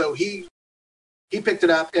you to. And so he picked it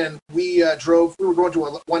up, and we drove. We were going to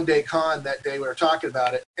a one-day con that day. We were talking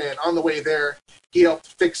about it, and on the way there, he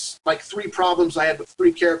helped fix like 3 problems I had with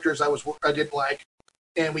 3 characters I didn't like,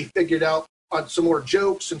 and we figured out on some more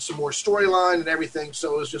jokes and some more storyline and everything.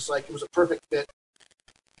 So it was just like, it was a perfect fit.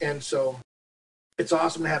 And so it's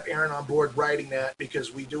awesome to have Aaron on board writing that,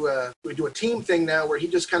 because we do a team thing now where he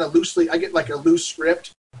just kind of I get like a loose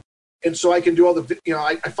script. And so I can do all the,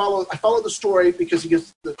 I follow the story because he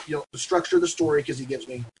gives the structure of the story because he gives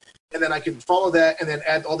me. And then I can follow that and then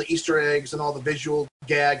add all the Easter eggs and all the visual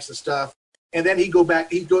gags and stuff. And then he goes back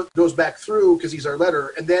through because he's our letterer.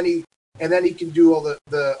 And then he can do all the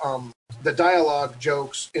dialogue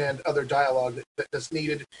jokes and other dialogue that's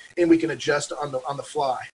needed, and we can adjust on the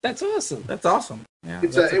fly. That's awesome. That's awesome. Yeah,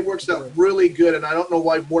 it works out really good, and I don't know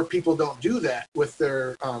why more people don't do that with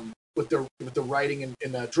their writing and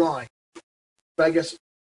drawing. But I guess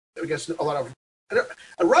a lot of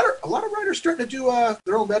writers starting to do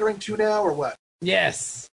their own lettering too now, or what?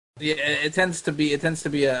 Yes. Yeah, it tends to be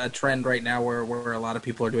a trend right now where a lot of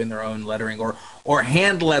people are doing their own lettering, or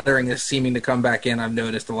hand lettering is seeming to come back in. I've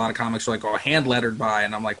noticed a lot of comics are like, hand lettered by,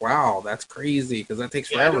 and I'm like, wow, that's crazy because that takes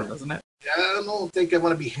forever, doesn't it? I don't think I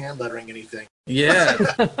want to be hand lettering anything. Yeah,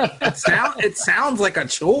 it sounds like a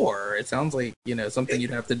chore. It sounds like something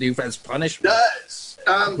you'd have to do as punishment. It does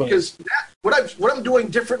because what I'm doing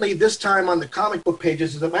differently this time on the comic book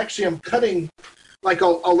pages is I'm cutting, like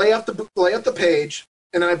I'll lay out the page,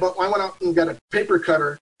 and then I went out and got a paper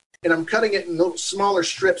cutter, and I'm cutting it in little smaller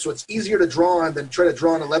strips so it's easier to draw on than try to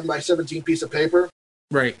draw an 11 by 17 piece of paper.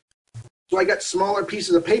 Right. So I got smaller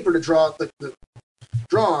pieces of paper to draw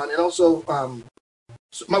on, and also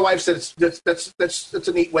so my wife said that's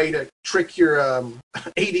a neat way to trick your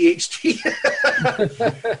ADHD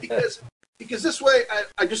because this way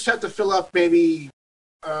I just have to fill up maybe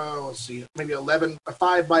maybe a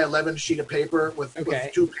 5 by 11 sheet of paper with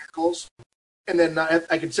 2 panels, and then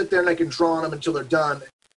I can sit there and I can draw on them until they're done,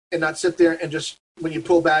 and not sit there and just when you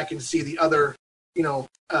pull back and see the other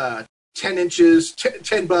 10 inches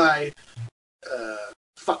 10 by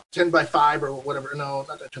 5 or whatever. No,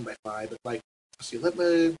 not 10 by 5, but like, let's see,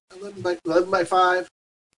 11 by 5.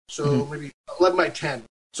 So maybe 11 by 10.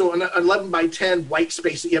 So an 11 by 10 white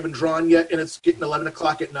space that you haven't drawn yet, and it's getting 11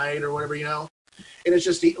 o'clock at night or whatever, And it's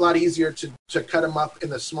just a lot easier to cut them up in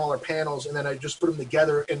the smaller panels, and then I just put them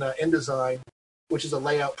together in InDesign, which is a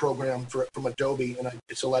layout program from Adobe, and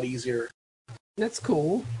it's a lot easier. That's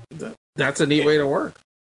cool. That's a neat way to work.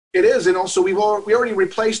 It is, and also we already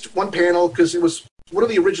replaced one panel because it was one of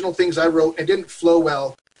the original things I wrote and didn't flow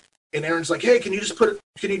well. And Aaron's like, "Hey, can you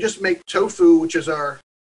just make Tofu, which is the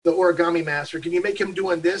origami master? Can you make him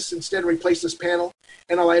doing this instead and replace this panel?"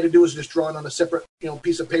 And all I had to do was just draw it on a separate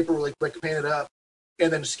piece of paper really quick, paint it up,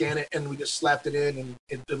 and then scan it, and we just slapped it in, and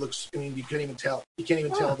it looks. I mean, you can't even tell. You can't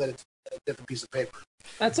even tell that it's a different piece of paper.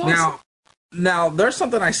 That's awesome. Now there's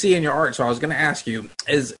something I see in your art, so I was going to ask you: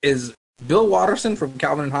 is Bill Watterson from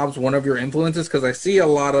Calvin and Hobbes one of your influences? Because I see a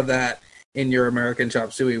lot of that in your American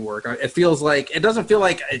Chop Suey work. It doesn't feel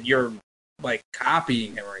like you're like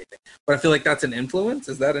copying him or anything, but I feel like that's an influence.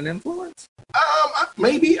 Is that an influence?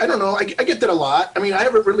 Maybe, I don't know. I get that a lot. I mean, I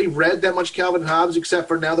haven't really read that much Calvin and Hobbes, except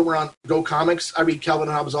for now that we're on Go Comics. I read Calvin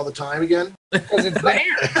and Hobbes all the time again because it's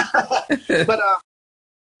there.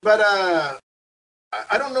 but I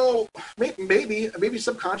don't know. Maybe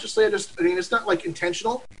subconsciously. It's not like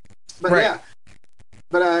intentional, but right. Yeah.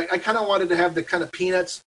 But I kind of wanted to have the kind of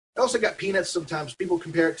Peanuts. I also got Peanuts sometimes. People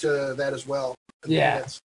compare it to that as well. Yeah.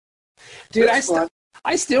 Peanuts. Dude,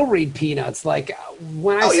 I still read Peanuts. Like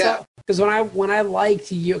when I saw, because when I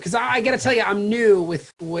liked you, because I got to tell you, I'm new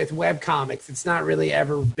with web comics. It's not really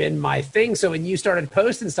ever been my thing. So when you started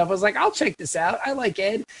posting stuff, I was like, I'll check this out. I like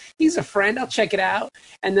Ed. He's a friend. I'll check it out.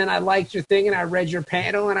 And then I liked your thing, and I read your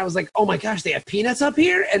panel, and I was like, oh my gosh, they have Peanuts up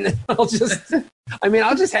here. And then I'll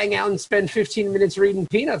just hang out and spend 15 minutes reading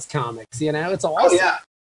Peanuts comics. It's awesome. Oh yeah.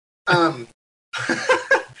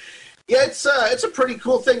 Yeah, it's a pretty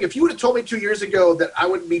cool thing. If you would have told me 2 years ago that I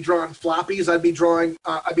wouldn't be drawing floppies, I'd be drawing,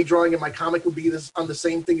 and my comic would be on the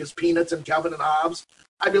same thing as Peanuts and Calvin and Hobbes,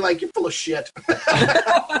 I'd be like, you're full of shit.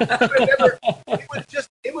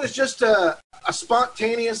 It was just a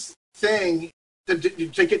spontaneous thing to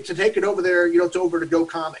take it over there, over to Go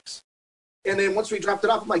Comics. And then once we dropped it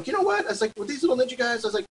off, I'm like, you know what? I was like, with these little ninja guys, I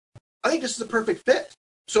was like, I think this is a perfect fit.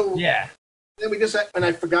 So yeah. Then and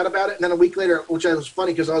I forgot about it, and then a week later, which was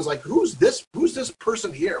funny because I was like, "Who's this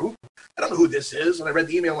person here? I don't know who this is." And I read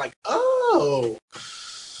the email, I'm like, "Oh,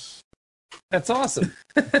 that's awesome."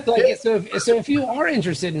 So if you are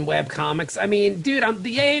interested in web comics, I mean, dude,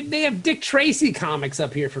 they have Dick Tracy comics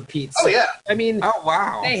up here for Pete's sake. Oh yeah, I mean, oh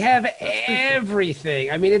wow, they have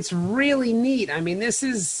everything. I mean, it's really neat. I mean, this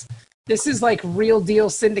is like real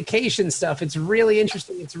deal syndication stuff. It's really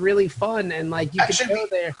interesting. It's really fun, and like you can go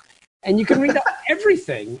there. And you can read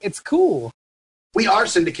everything. It's cool. We are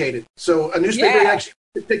syndicated. So a newspaper actually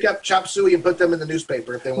pick up Chop Suey and put them in the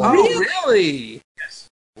newspaper if they want. Oh, really? Yes.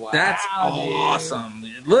 Wow, that's awesome.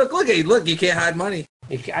 Dude. Look, you can't hide money.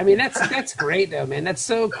 I mean, that's great, though, man. That's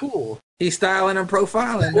so cool. He's styling and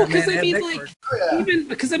profiling. Well,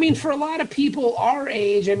 because I mean, for a lot of people our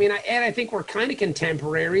age, I mean, I think we're kind of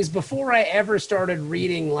contemporaries. Before I ever started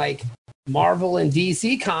reading, like, Marvel and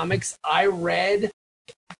DC comics, I read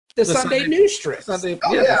the Sunday news strips. Like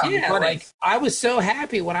I was so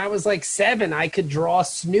happy when I was like 7, I could draw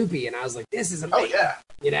Snoopy, and I was like, "This is amazing." Oh yeah,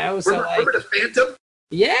 remember the Phantom?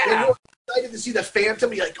 Yeah, and you were excited to see the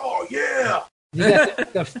Phantom. You're like, "Oh yeah."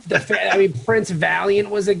 I mean, Prince Valiant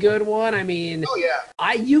was a good one. I mean, oh yeah,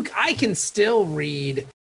 I can still read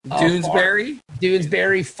Doonesbury,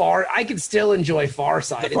 I can still enjoy Far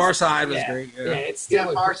Side. Far Side was great. Yeah, it's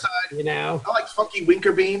still Far Side. I like Funky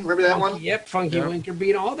Winkerbean. Remember that one? Yep, Funky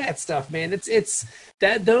Winkerbean. All that stuff, man. It's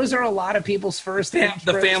that. Those are a lot of people's first.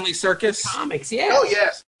 The Family Circus comics. Yeah. Oh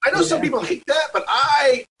yes. I know some people hate that, but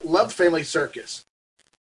I love Family Circus.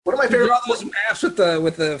 One of my favorite those maps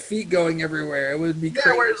with the feet going everywhere. It would be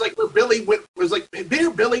crazy. Where it's like where Billy was like, "Here,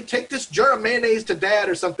 Billy, take this jar of mayonnaise to Dad"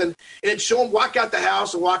 or something, and it'd show him walk out the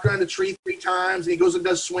house and walk around the tree 3 times, and he goes and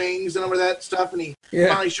does swings and all of that stuff, and he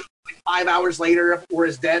finally shows like 5 hours later where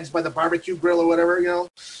his dad's by the barbecue grill or whatever,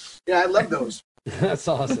 Yeah, I love those. That's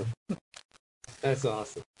awesome. That's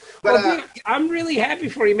awesome. But well, I'm really happy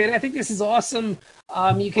for you, man. I think this is awesome.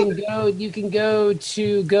 You can go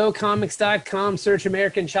to gocomics.com, search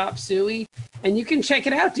American Chop Suey, and you can check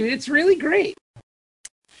it out, dude. It's really great.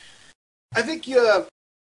 I think I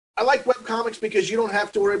like webcomics because you don't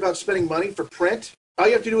have to worry about spending money for print. All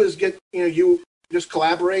you have to do is you just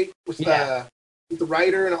collaborate with the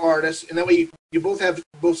writer and artist, and that way you both have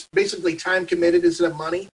basically time committed instead of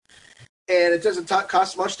money, and it doesn't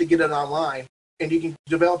cost much to get it online. And you can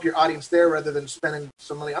develop your audience there rather than spending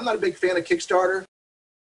some money. I'm not a big fan of Kickstarter.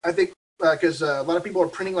 I think because a lot of people are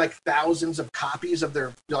printing like thousands of copies of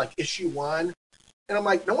their like issue 1, and I'm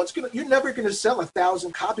like, you're never gonna sell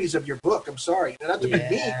 1,000 copies of your book. I'm sorry, not to be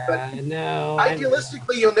mean, but no,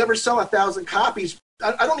 idealistically, you'll never sell 1,000 copies.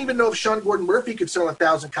 I don't even know if Sean Gordon Murphy could sell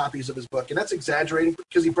 1,000 copies of his book, and that's exaggerating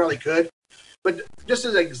because he probably could. But just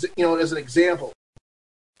as an example,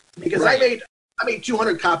 because I made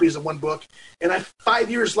 200 copies of one book, and 5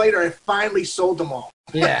 years later, I finally sold them all.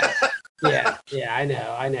 Yeah, I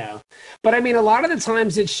know. But I mean, a lot of the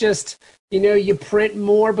times it's just, you print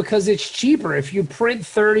more because it's cheaper. If you print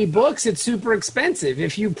 30 books, it's super expensive.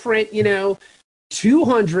 If you print,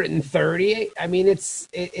 230, I mean, it's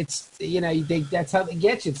that's how they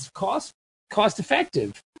get you. It's cost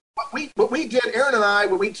effective. What we did, Aaron and I,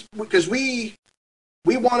 because we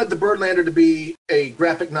wanted the Birdlander to be a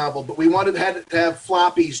graphic novel, but we had to have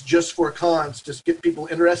floppies just for cons to get people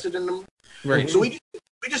interested in them. Right. So we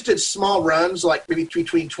just did small runs, like maybe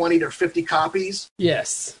between 20 to 50 copies.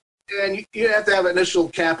 Yes. And you have to have initial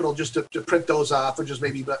capital just to print those off, which is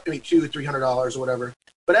maybe $200-$300 or whatever.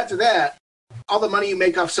 But after that, all the money you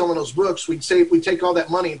make off selling those books, we'd take all that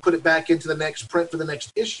money and put it back into the next print for the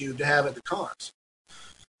next issue to have at the cons.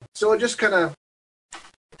 So it just kind of...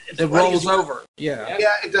 It rolls over. Yeah,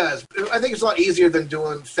 it does. I think it's a lot easier than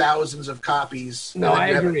doing thousands of copies. No, I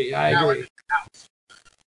agree.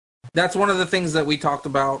 That's one of the things that we talked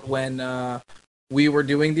about when we were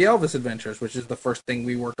doing the Elvis Adventures, which is the first thing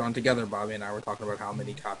we worked on together. Bobby and I were talking about how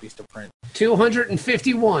many copies to print.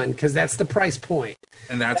 251, because that's the price point.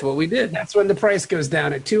 And that's what we did. That's when the price goes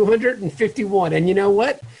down at 251. And you know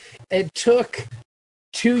what? It took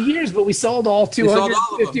 2 years, but we sold all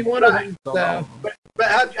 251 of them. So. But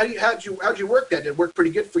how'd you work that? Did it work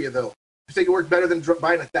pretty good for you, though? You think it worked better than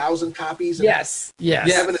buying 1,000 copies? Yes.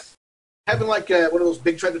 Having like one of those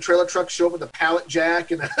big trailer trucks show up with a pallet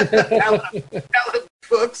jack and a pallet of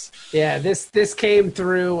books. Yeah, this came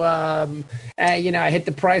through. I hit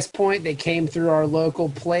the price point. They came through our local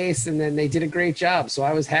place, and then they did a great job. So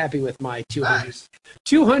I was happy with my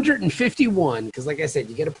 251. Because, like I said,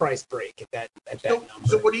 you get a price break at that number.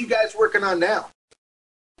 So what are you guys working on now?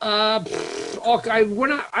 I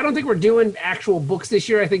don't think we're doing actual books this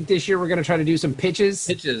year. I think this year we're going to try to do some pitches.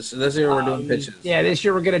 This year we're doing pitches. Yeah, this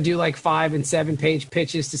year we're going to do like 5- and 7-page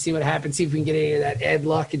pitches to see what happens. See if we can get any of that Ed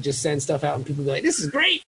luck and just send stuff out and people be like, "This is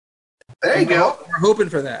great." There you go. We're hoping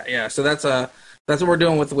for that. Yeah. So that's what we're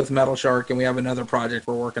doing with Metal Shark, and we have another project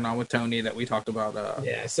we're working on with Tony that we talked about.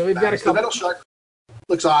 So we've got a couple. Metal Shark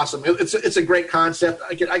looks awesome. It's a great concept.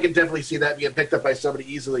 I can definitely see that being picked up by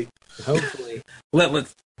somebody easily. Hopefully.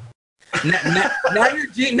 Let's. Now you're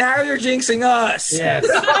jinxing us. Yes.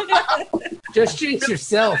 Just jinx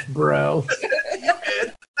yourself, bro.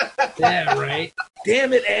 Yeah, right.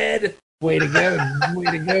 Damn it, Ed. Way to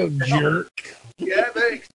go, jerk. Yeah,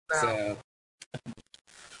 thanks. So.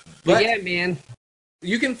 But yeah, man.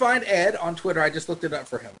 You can find Ed on Twitter. I just looked it up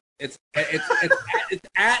for him. It's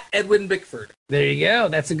at Edwin Bickford. There you go.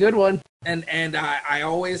 That's a good one. And I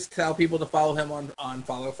always tell people to follow him on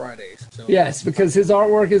Follow Fridays. So. Yes, because his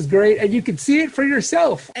artwork is great, and you can see it for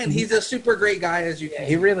yourself. And he's a super great guy, as you can see.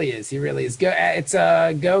 He really is. It's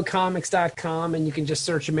gocomics.com, and you can just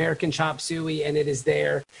search American Chop Suey, and it is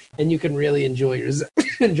there, and you can really enjoy yourself.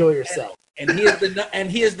 And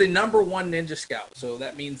he is the number one Ninja Scout, so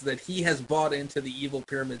that means that he has bought into the evil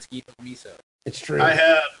pyramid scheme of Miso. It's true. I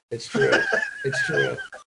have. It's true.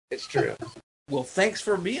 It's true. Well, thanks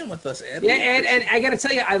for being with us, Ed. Yeah, and I got to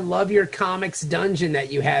tell you, I love your comics dungeon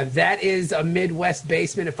that you have. That is a Midwest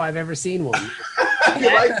basement if I've ever seen one.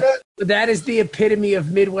 You like that? That is the epitome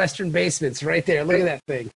of Midwestern basements right there. Look at that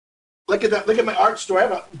thing. Look at that! Look at my art store. I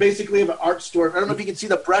have basically an art store. I don't know if you can see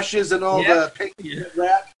the brushes and all the paint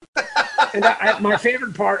rack. And my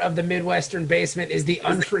favorite part of the Midwestern basement is the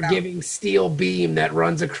unforgiving steel beam that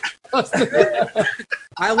runs across the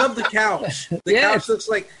I love the couch. The couch looks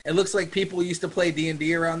like people used to play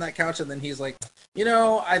D&D around that couch, and then he's like,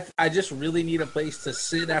 I just really need a place to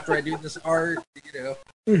sit after I do this art,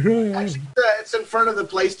 Mm-hmm. Actually, it's in front of the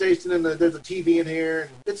PlayStation, and there's a TV in here.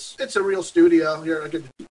 It's a real studio. Here, look at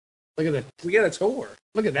that. We get a tour.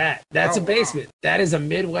 Look at that. That's a basement. Wow. That is a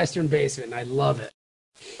Midwestern basement, and I love it.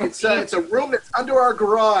 It's a room that's under our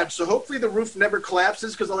garage, so hopefully the roof never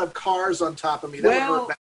collapses because I'll have cars on top of me. That would hurt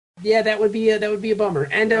bad. Yeah, that would be a bummer,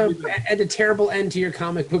 and a terrible end to your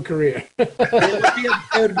comic book career.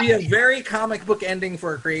 It would be a very comic book ending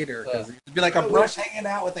for a creator. It'd be like a brush hanging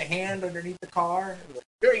out with a hand underneath the car.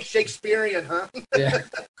 Very Shakespearean, huh? Yeah.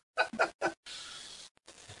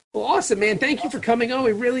 Well, awesome, man. Thank you for coming on.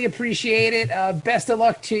 We really appreciate it. Best of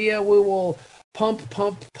luck to you. We will pump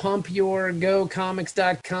your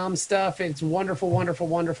GoComics.com stuff. It's wonderful, wonderful,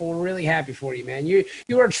 wonderful. We're really happy for you, man. You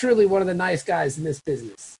are truly one of the nice guys in this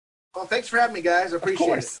business. Well, thanks for having me, guys. I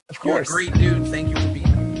appreciate it. Of course. You're a great dude. Thank you for being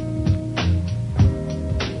here.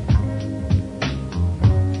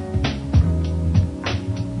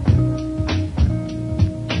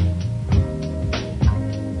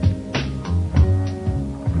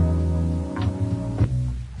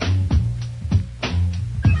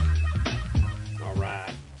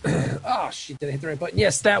 Oh, shit, did I hit the right button?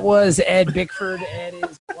 Yes, that was Ed Bickford. Ed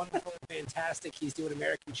is wonderful and fantastic. He's doing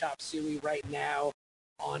American Chop Suey right now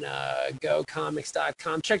on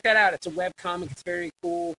GoComics.com. Check that out. It's a web comic. It's very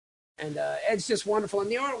cool. And Ed's just wonderful.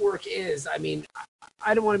 And the artwork is, I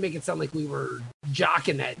don't want to make it sound like we were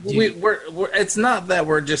jocking that dude. It's not that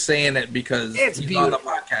we're just saying it because he's on the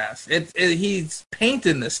podcast. He's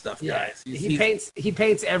painting this stuff, guys. He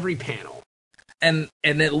paints every panel. And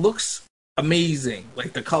it looks amazing.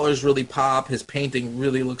 Like the colors really pop. His painting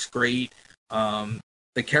really looks great.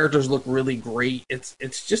 The characters look really great. It's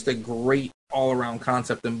just a great all around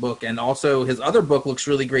concept and book. And also his other book looks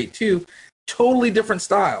really great too. Totally different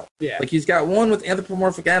style. Yeah. Like he's got one with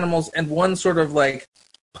anthropomorphic animals and one sort of like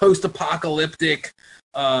post apocalyptic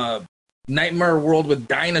nightmare world with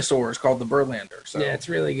dinosaurs called the Birdlander. So yeah, it's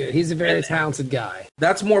really good. He's a very talented guy.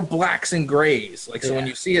 That's more blacks and grays. Like so when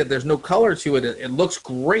you see it, there's no color to it. It looks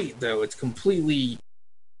great though. It's completely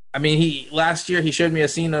last year he showed me a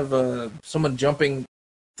scene of someone jumping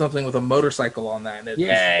something with a motorcycle on that. And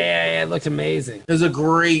it looked amazing. It was a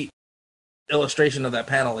great illustration of that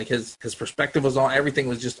panel. Like his perspective was on, everything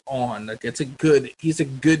was just on. Like he's a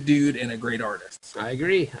good dude and a great artist. So. I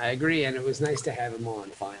agree, and it was nice to have him on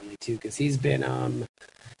finally too, because he's been a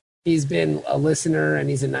listener and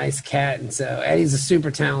he's a nice cat, and he's a super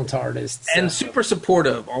talented artist and super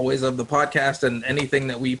supportive always of the podcast and anything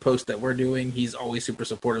that we post that we're doing. He's always super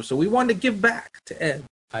supportive. So we wanted to give back to Ed.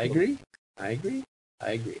 I agree.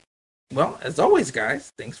 Well, as always,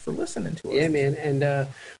 guys, thanks for listening to us. Yeah, man, and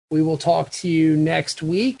we will talk to you next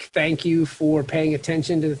week. Thank you for paying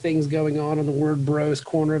attention to the things going on the Word Bros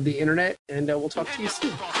corner of the internet, and we'll talk to you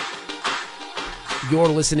soon. You're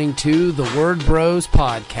listening to the Word Bros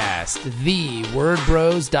podcast,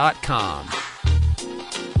 thewordbros.com.